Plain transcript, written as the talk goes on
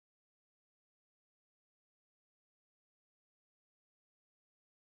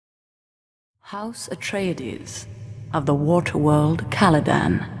House Atreides of the water world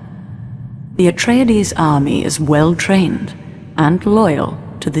Caladan. The Atreides army is well trained and loyal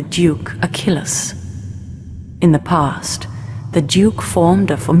to the Duke Achilles. In the past, the Duke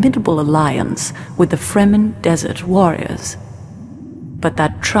formed a formidable alliance with the Fremen desert warriors. But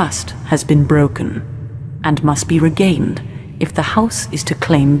that trust has been broken and must be regained if the house is to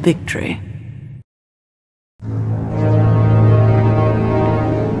claim victory.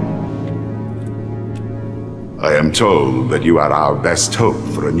 I am told that you are our best hope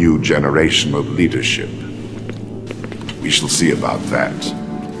for a new generation of leadership. We shall see about that.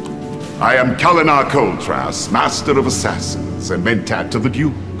 I am Kalinar Koltras, Master of Assassins, and Mentat to the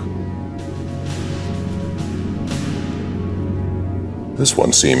Duke. This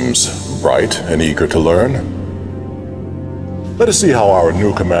one seems bright and eager to learn. Let us see how our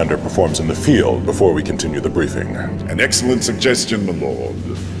new commander performs in the field before we continue the briefing. An excellent suggestion, my lord.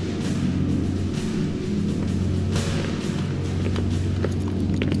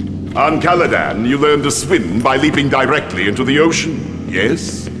 On Caladan, you learn to swim by leaping directly into the ocean,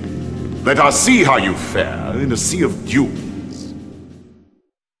 yes? Let us see how you fare in a sea of dunes.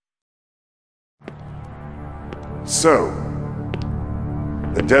 So,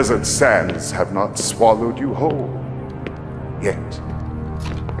 the desert sands have not swallowed you whole, yet.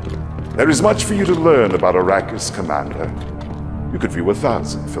 There is much for you to learn about Arrakis, Commander. You could view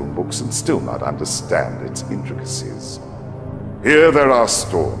 1,000 film books and still not understand its intricacies. Here there are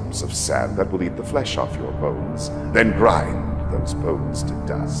storms of sand that will eat the flesh off your bones, then grind those bones to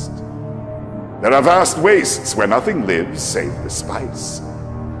dust. There are vast wastes where nothing lives save the spice,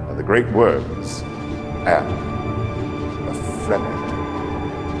 and the great worms, and the Fremen.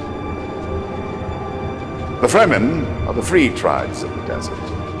 The Fremen are the free tribes of the desert.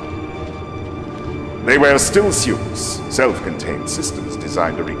 They wear still suits, self-contained systems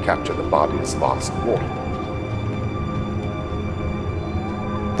designed to recapture the body's lost water.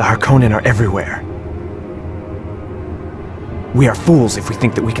 The Harkonnen are everywhere. We are fools if we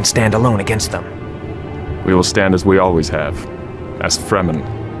think that we can stand alone against them. We will stand as we always have, as Fremen.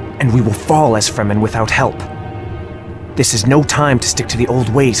 And we will fall as Fremen without help. This is no time to stick to the old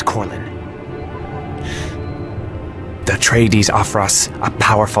ways, Corlin. The Atreides offer us a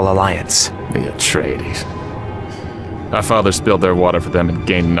powerful alliance. The Atreides. Our fathers spilled their water for them and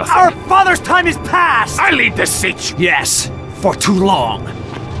gained nothing. Our father's time is past! I lead the siege! Yes, for too long.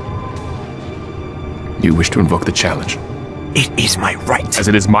 You wish to invoke the challenge. It is my right. As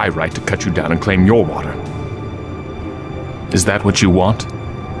it is my right to cut you down and claim your water. Is that what you want?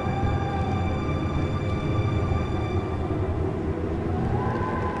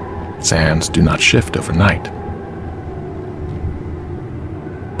 Sands do not shift overnight.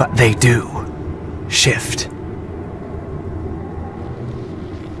 But they do shift.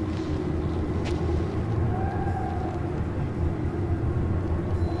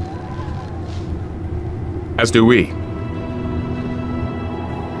 As do we.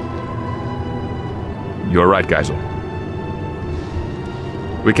 You're right, Geisel.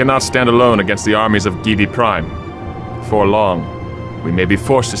 We cannot stand alone against the armies of Gidi Prime. For long, we may be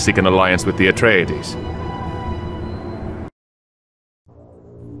forced to seek an alliance with the Atreides.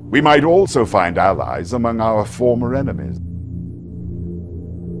 We might also find allies among our former enemies.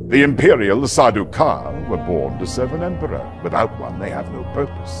 The Imperial Sardaukar were born to serve an emperor. Without one, they have no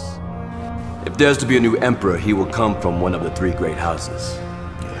purpose. If there's to be a new emperor, he will come from one of the three great houses.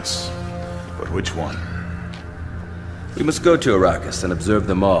 Yes, but which one? We must go to Arrakis and observe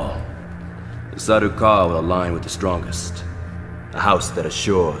them all. The Sardaukar will align with the strongest. A house that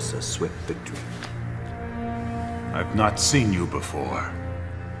assures a swift victory. I've not seen you before.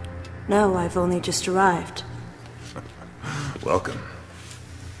 No, I've only just arrived. Welcome.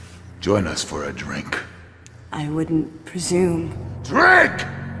 Join us for a drink. I wouldn't presume. Drink!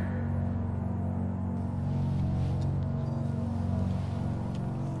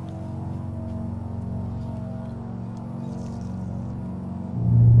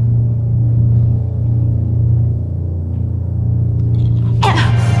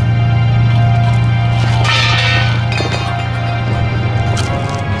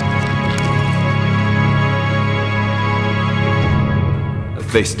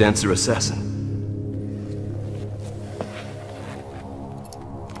 Face dancer assassin.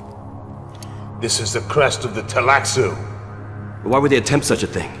 This is the crest of the Talaxu. Why would they attempt such a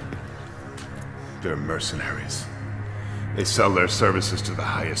thing? They're mercenaries. They sell their services to the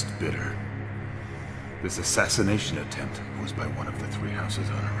highest bidder. This assassination attempt was by one of the three houses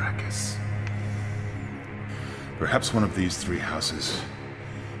on Arrakis. Perhaps one of these three houses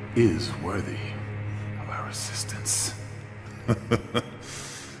is worthy of our assistance.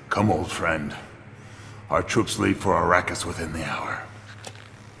 Come, old friend. Our troops leave for Arrakis within the hour.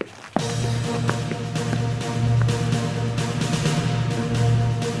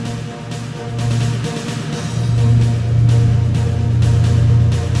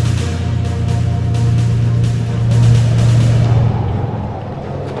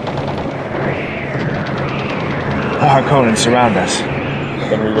 The Harkonnen surround us.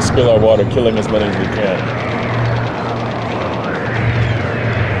 Then we will spill our water, killing as many as we can.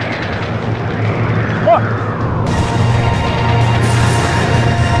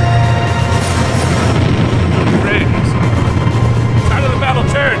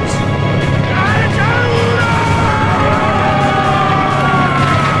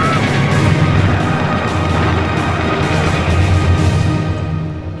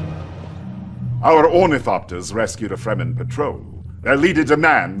 Our ornithopters rescued a Fremen patrol. Their leader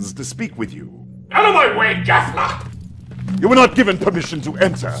demands to speak with you. Out of my way, Gafna! You were not given permission to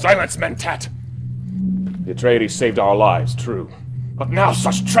enter. Silence, Mentat! The Atreides saved our lives, true. But now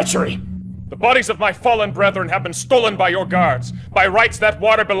such treachery! The bodies of my fallen brethren have been stolen by your guards. By rights, that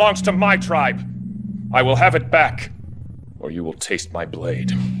water belongs to my tribe. I will have it back, or you will taste my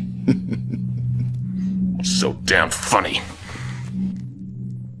blade. So damn funny.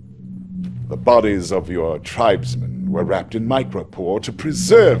 The bodies of your tribesmen were wrapped in micropore to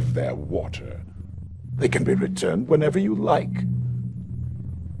preserve their water. They can be returned whenever you like.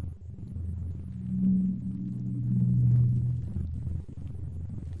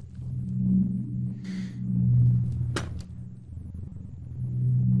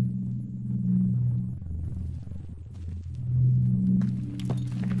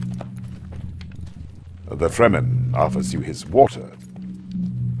 The Fremen offers you his water.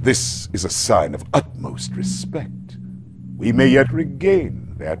 This is a sign of utmost respect. We may yet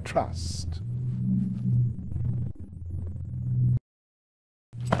regain their trust.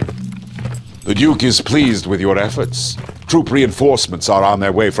 The Duke is pleased with your efforts. Troop reinforcements are on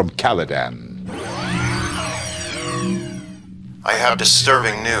their way from Caladan. I have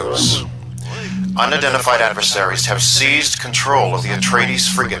disturbing news. Unidentified adversaries have seized control of the Atreides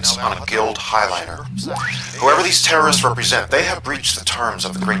frigates on a Guild Highliner. Whoever these terrorists represent, they have breached the terms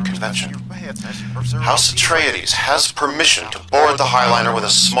of the Great Convention. House Atreides has permission to board the Highliner with a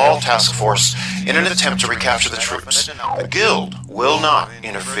small task force in an attempt to recapture the troops. The Guild will not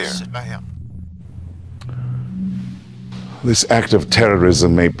interfere. This act of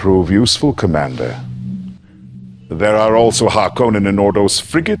terrorism may prove useful, Commander. There are also Harkonnen and Ordos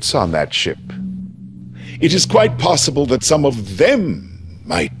frigates on that ship. It is quite possible that some of them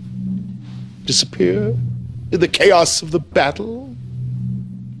might disappear in the chaos of the battle.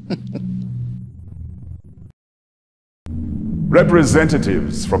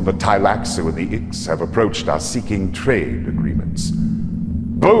 Representatives from the Tleilaxu and the Ix have approached us seeking trade agreements.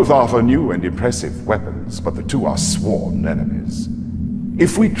 Both offer new and impressive weapons, but the two are sworn enemies.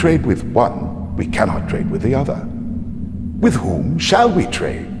 If we trade with one, we cannot trade with the other. With whom shall we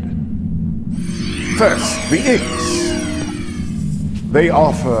trade? First, the Ix. They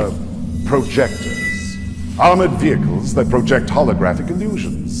offer projectors, armored vehicles that project holographic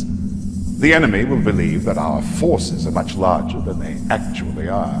illusions. The enemy will believe that our forces are much larger than they actually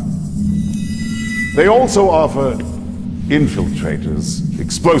are. They also offer infiltrators,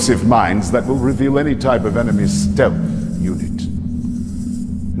 explosive mines that will reveal any type of enemy stealth unit.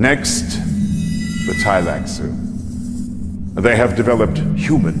 Next, the Tleilaxu. They have developed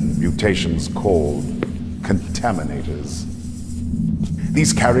human mutations called contaminators.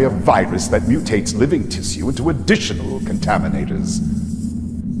 These carry a virus that mutates living tissue into additional contaminators.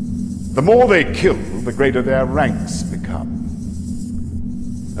 The more they kill, the greater their ranks become.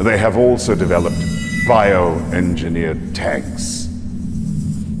 They have also developed bioengineered tanks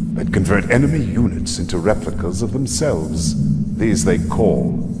that convert enemy units into replicas of themselves. These they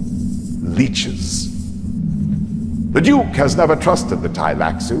call leeches. The Duke has never trusted the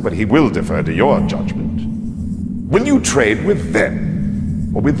Tleilaxu, but he will defer to your judgment. Will you trade with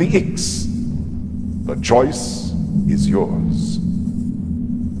them, or with the Ix? The choice is yours.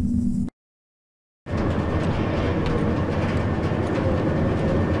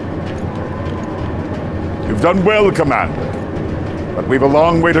 You've done well, Commander, but we've a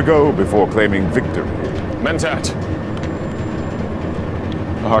long way to go before claiming victory. Mentat!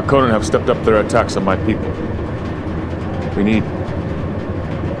 The Harkonnen have stepped up their attacks on my people. We need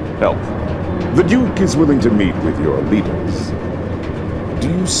help. The Duke is willing to meet with your leaders. Do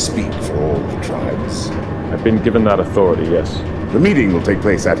you speak for all the tribes? I've been given that authority, yes. The meeting will take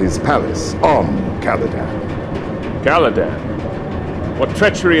place at his palace on Caladan. Caladan? What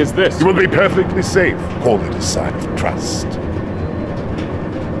treachery is this? You will be perfectly safe. Call it a sign of trust.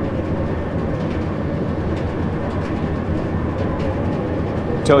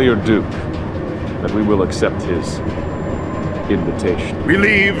 tell your Duke that we will accept his invitation. We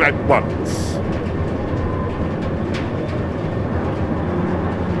leave at once.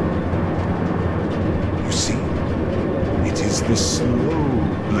 You see, it is the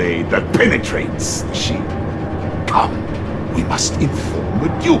slow blade that penetrates the sheep. Come, we must inform the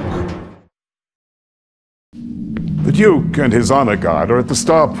Duke. The Duke and his honor guard are at the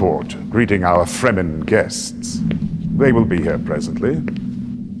starport, greeting our Fremen guests. They will be here presently.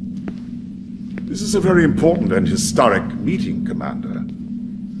 This is a very important and historic meeting, Commander.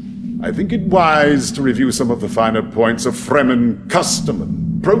 I think it wise to review some of the finer points of Fremen custom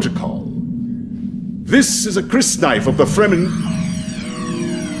and protocol. This is a crysknife of the Fremen...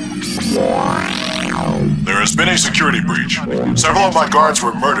 There has been a security breach. Several of my guards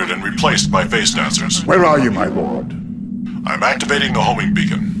were murdered and replaced by face dancers. Where are you, my lord? I'm activating the homing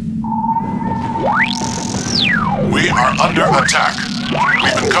beacon. We are under attack.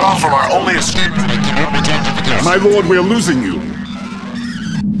 We've been cut off from our only escape. My lord, we're losing you.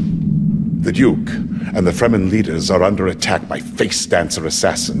 The Duke and the Fremen leaders are under attack by face dancer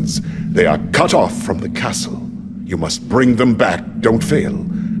assassins. They are cut off from the castle. You must bring them back. Don't fail.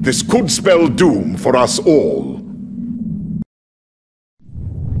 This could spell doom for us all.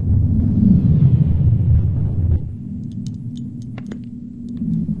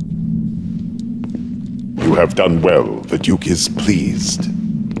 You have done well. The Duke is pleased.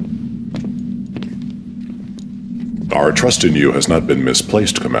 Our trust in you has not been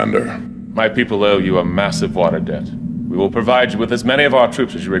misplaced, Commander. My people owe you a massive water debt. We will provide you with as many of our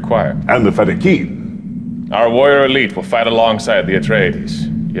troops as you require. And the Fedaykin. Our warrior elite will fight alongside the Atreides.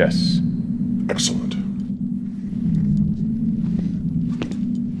 Yes. Excellent.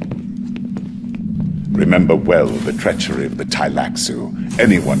 Remember well the treachery of the Tleilaxu.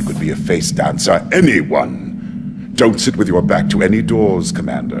 Anyone could be a face dancer. Anyone! Don't sit with your back to any doors,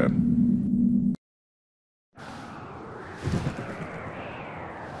 Commander.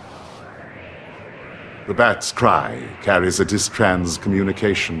 The bat's cry carries a distrans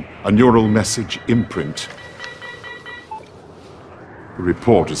communication, a neural message imprint. The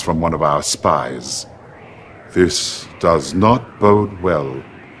report is from one of our spies. This does not bode well.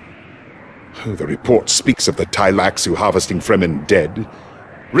 The report speaks of the Tleilaxu harvesting Fremen dead,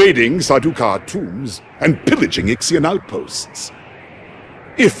 raiding Sardaukar tombs, and pillaging Ixian outposts.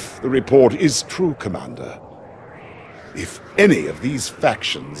 If the report is true, Commander, if any of these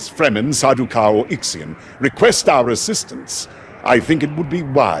factions, Fremen, Sardaukar, or Ixian, request our assistance, I think it would be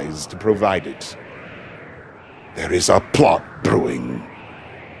wise to provide it. There is a plot brewing.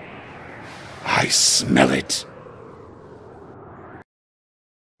 I smell it.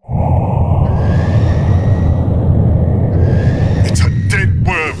 It's a dead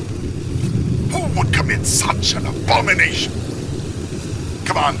worm. Who would commit such an abomination?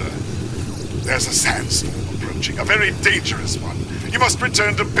 Commander, there's a sandstorm approaching, a very dangerous one. You must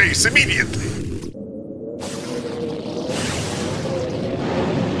return to base immediately.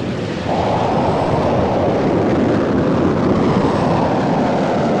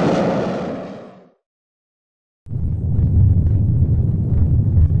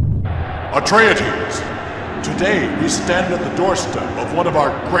 Atreides! Today we stand at the doorstep of one of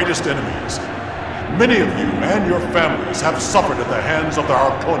our greatest enemies. Many of you and your families have suffered at the hands of the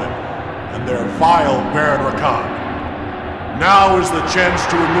Harkonnen and their vile Baron Rakan. Now is the chance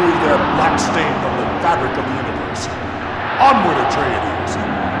to remove their black stain from the fabric of the universe. Onward, Atreides!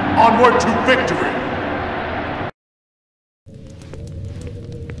 Onward to victory!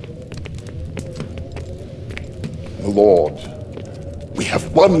 Lord, we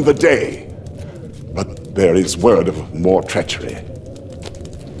have won the day. But there is word of more treachery.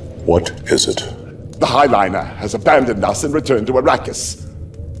 What is it? The Highliner has abandoned us and returned to Arrakis.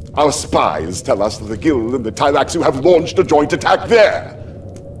 Our spies tell us that the Guild and the Tleilaxu have launched a joint attack there.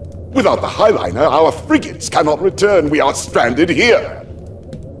 Without the Highliner, our frigates cannot return. We are stranded here.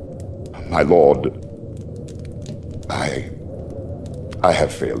 My lord, I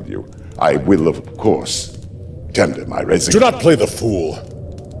have failed you. I will, of course, tender my resignation. Do not play the fool.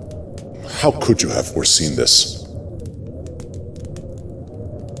 How could you have foreseen this?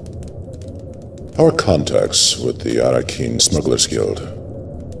 Our contacts with the Arakin Smugglers Guild.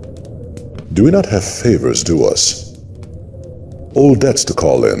 Do we not have favors due us? Old debts to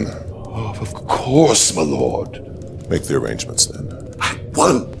call in? Oh, of course, my lord. Make the arrangements then. At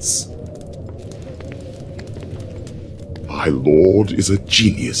once. My lord is a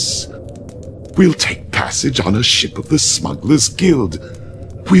genius. We'll take passage on a ship of the Smugglers Guild.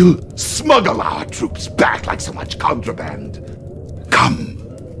 We'll smuggle our troops back like so much contraband. Come,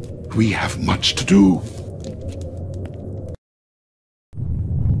 we have much to do.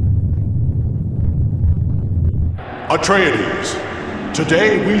 Atreides,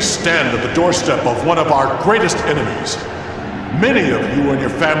 today we stand at the doorstep of one of our greatest enemies. Many of you and your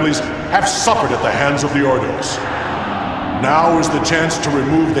families have suffered at the hands of the Ordos. Now is the chance to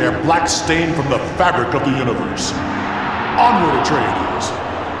remove their black stain from the fabric of the universe. Onward, Atreides!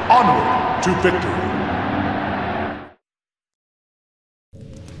 Onward to victory!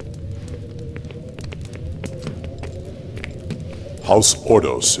 House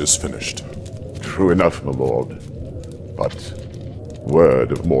Ordos is finished. True enough, my lord. But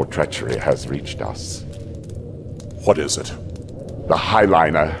word of more treachery has reached us. What is it? The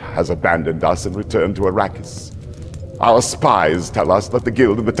Highliner has abandoned us and returned to Arrakis. Our spies tell us that the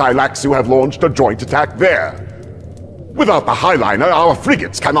Guild and the Tleilaxu have launched a joint attack there. Without the Highliner, our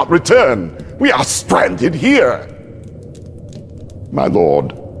frigates cannot return. We are stranded here. My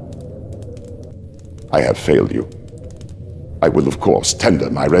lord, I have failed you. I will, of course, tender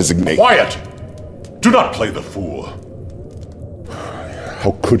my resignation. Quiet! Do not play the fool.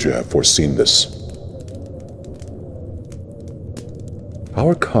 How could you have foreseen this?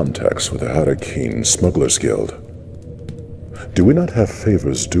 Our contacts with the Harakeen Smugglers Guild. Do we not have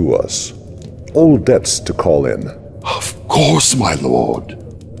favors due us? Old debts to call in? Of course, my lord.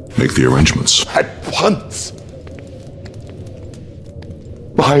 Make the arrangements. At once.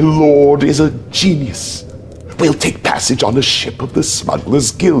 My lord is a genius. We'll take passage on a ship of the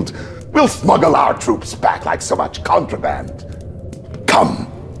Smugglers Guild. We'll smuggle our troops back like so much contraband. Come,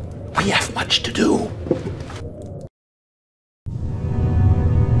 we have much to do.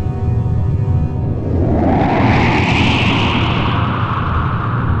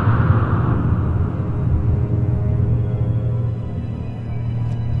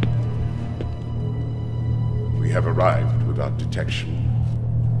 We have arrived without detection.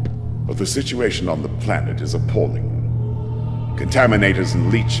 But the situation on the planet is appalling. Contaminators and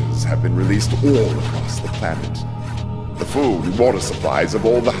leeches have been released all across the planet. The food and water supplies of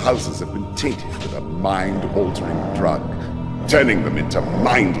all the houses have been tainted with a mind-altering drug, turning them into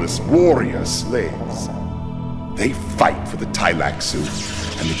mindless warrior slaves. They fight for the Tleilaxu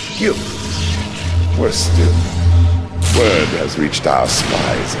and the Guild. Worse still, word has reached our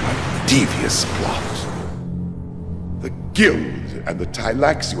spies of a devious plot. The Guild and the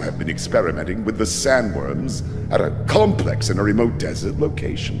Tleilaxu have been experimenting with the sandworms at a complex in a remote desert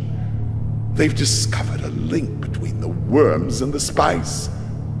location. They've discovered a link between the worms and the spice.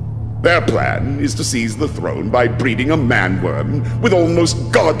 Their plan is to seize the throne by breeding a man-worm with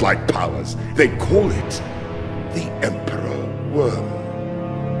almost godlike powers. They call it the Emperor Worm.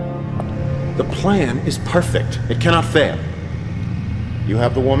 The plan is perfect. It cannot fail. You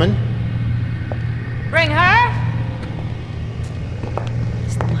have the woman? Bring her!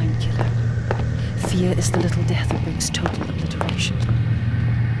 Fear is the little death that brings total obliteration.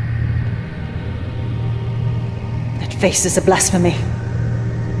 That face is a blasphemy.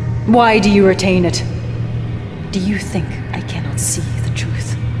 Why do you retain it? Do you think I cannot see the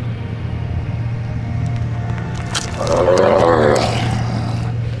truth?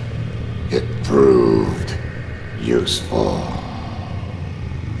 It proved useful.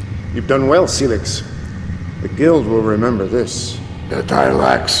 You've done well, Celix. The Guild will remember this. The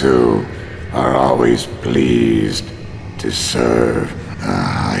Tleilaxu are always pleased to serve the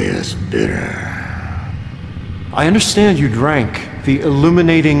highest bidder. I understand you drank the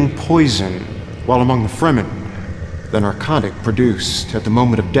illuminating poison while among the Fremen, the narcotic produced at the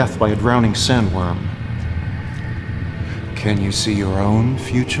moment of death by a drowning sandworm. Can you see your own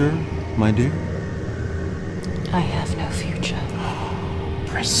future, my dear? I have no future.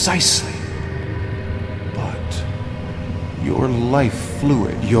 Precisely. But your life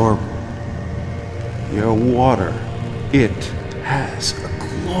fluid, your water, it has a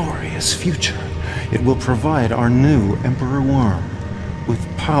glorious future. It will provide our new Emperor Worm with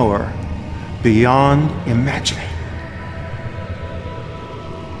power beyond imagining.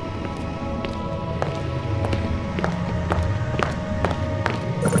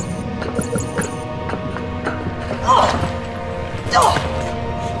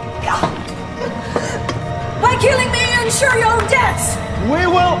 By killing me, you ensure your own deaths! We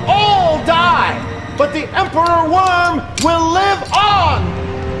will all die, but the Emperor Worm will live on!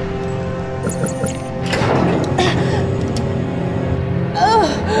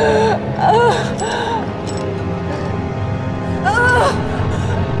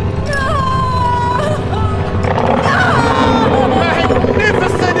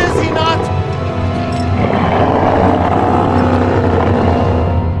 Magnificent, is he not?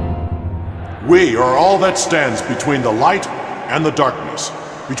 We are all that stands between the light and the darkness,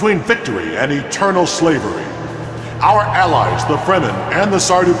 between victory and eternal slavery. Our allies, the Fremen and the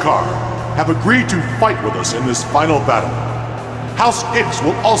Sardaukar, have agreed to fight with us in this final battle. House Hicks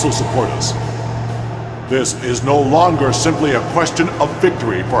will also support us. This is no longer simply a question of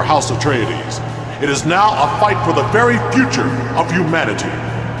victory for House Atreides. It is now a fight for the very future of humanity.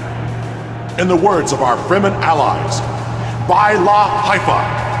 In the words of our Fremen allies, By La Haifa,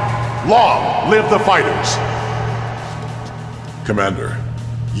 long live the fighters! Commander,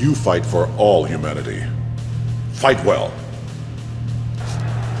 you fight for all humanity. Fight well.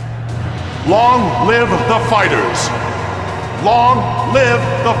 Long live the fighters! Long live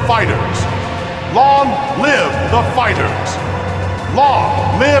the fighters! Long live the fighters!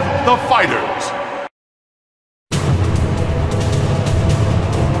 Long live the fighters!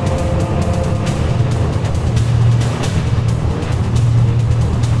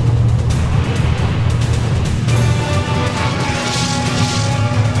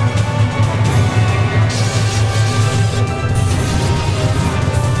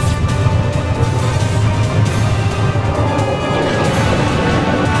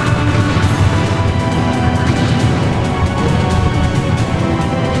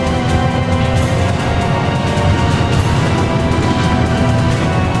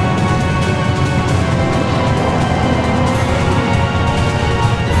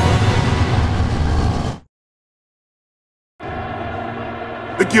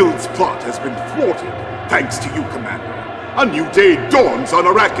 The Guild's plot has been thwarted, thanks to you, Commander. A new day dawns on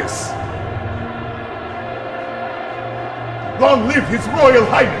Arrakis. Long live His Royal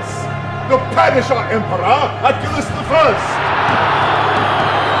Highness, the Padishah Emperor Atreides I.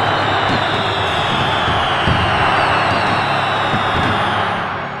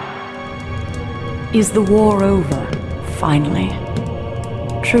 Is the war over, finally?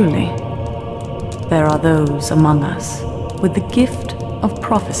 Truly, there are those among us with the gift of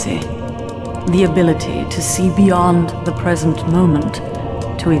prophecy, the ability to see beyond the present moment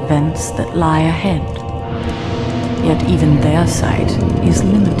to events that lie ahead. Yet even their sight is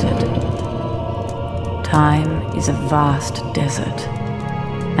limited. Time is a vast desert,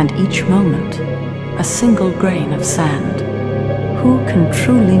 and each moment a single grain of sand. Who can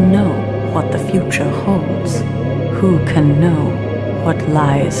truly know what the future holds? Who can know what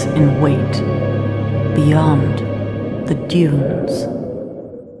lies in wait beyond the dunes?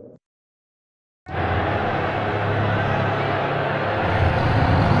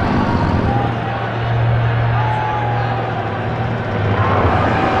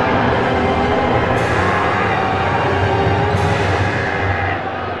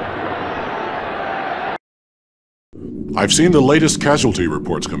 I've seen the latest casualty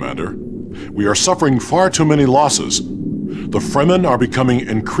reports, Commander. We are suffering far too many losses. The Fremen are becoming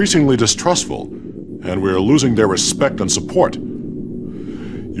increasingly distrustful, and we are losing their respect and support.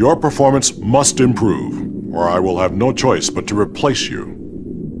 Your performance must improve, or I will have no choice but to replace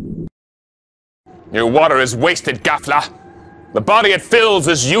you. Your water is wasted, Gafla. The body it fills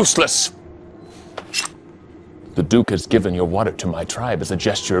is useless. The Duke has given your water to my tribe as a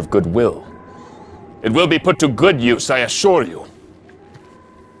gesture of goodwill. It will be put to good use, I assure you.